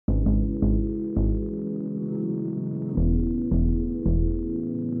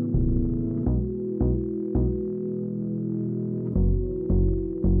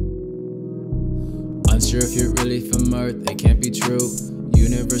Unsure if you're really from Earth, it can't be true.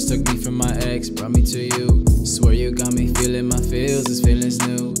 Universe took me from my ex, brought me to you. Swear you got me feeling my feels, this feeling's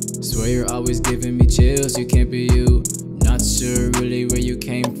new. Swear you're always giving me chills, you can't be you. Not sure really where you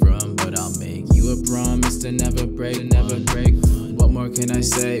came from, but I'll make you a promise to never break, What more can I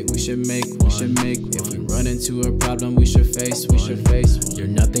say? We should make one. If we run into a problem, we should face one. You're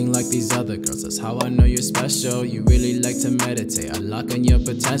nothing like these other girls, that's how I know you're special. You really like to meditate, I lock on your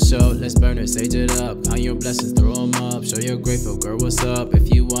potential. Let's burn it, sage it up, count your blessings, throw them up. Show you're grateful, girl, what's up?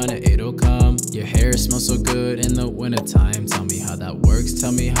 If you want it, it'll come. Your hair smells so good in the wintertime. Tell me how that works,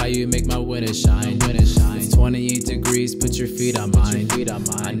 tell me how you make my winter shine. It's 28 degrees, put your feet on mine.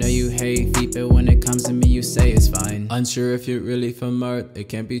 I know you hate feet, but when it comes to me, you say it's fine. Unsure if you're really from Earth, it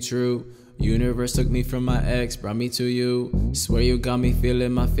can't be true. Universe took me from my ex, brought me to you. Swear you got me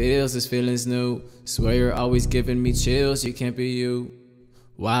feeling my feels, this feeling's new. Swear you're always giving me chills, you can't be you.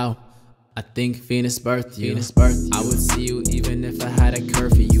 Wow, I think Venus birthed you. I would see you even if I had a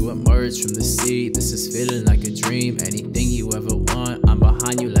curfew. You emerged from the sea, this is feeling like a dream. Anything you ever want, I'm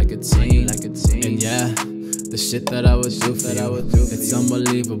behind you like a team. And yeah, the shit that I would do for you, it's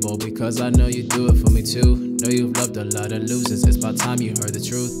unbelievable because I know you do it for me too. Know you've loved a lot of losers, it's about time you heard the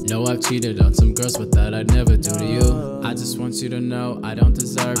truth. Know I've cheated on some girls, but that I'd never do to you. I just want you to know I don't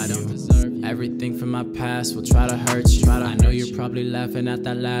deserve you. Everything from my past will try to hurt you. I know you're probably laughing at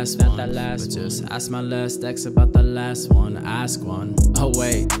that last one, but just ask my last ex about the last one, ask one. Oh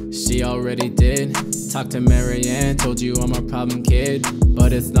wait, she already did. Talked to Marianne, told you I'm a problem kid,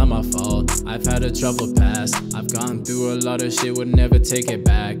 but it's not my fault. I've had a troubled past, I've gone through a lot of shit, would never take it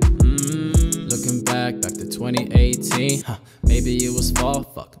back. Looking back to 2018, maybe it was fall,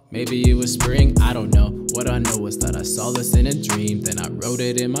 maybe it was spring, I don't know. What I know is that I saw this in a dream, then I wrote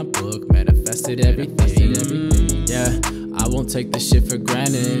it in my book, manifested everything. Yeah, I won't take this shit for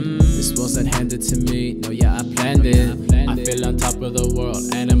granted. This wasn't handed to me, no, yeah, I planned it. I feel on top of the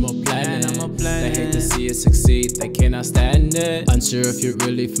world, Animal Planet. They hate to see it succeed, they cannot stand it. Unsure if you're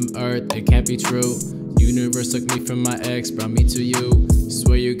really from Earth, it can't be true. Universe took me from my ex, brought me to you.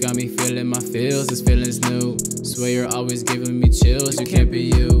 Swear you got me feeling my feels, this feeling's new. Swear you're always giving me chills, you can't be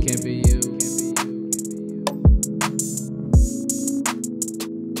you.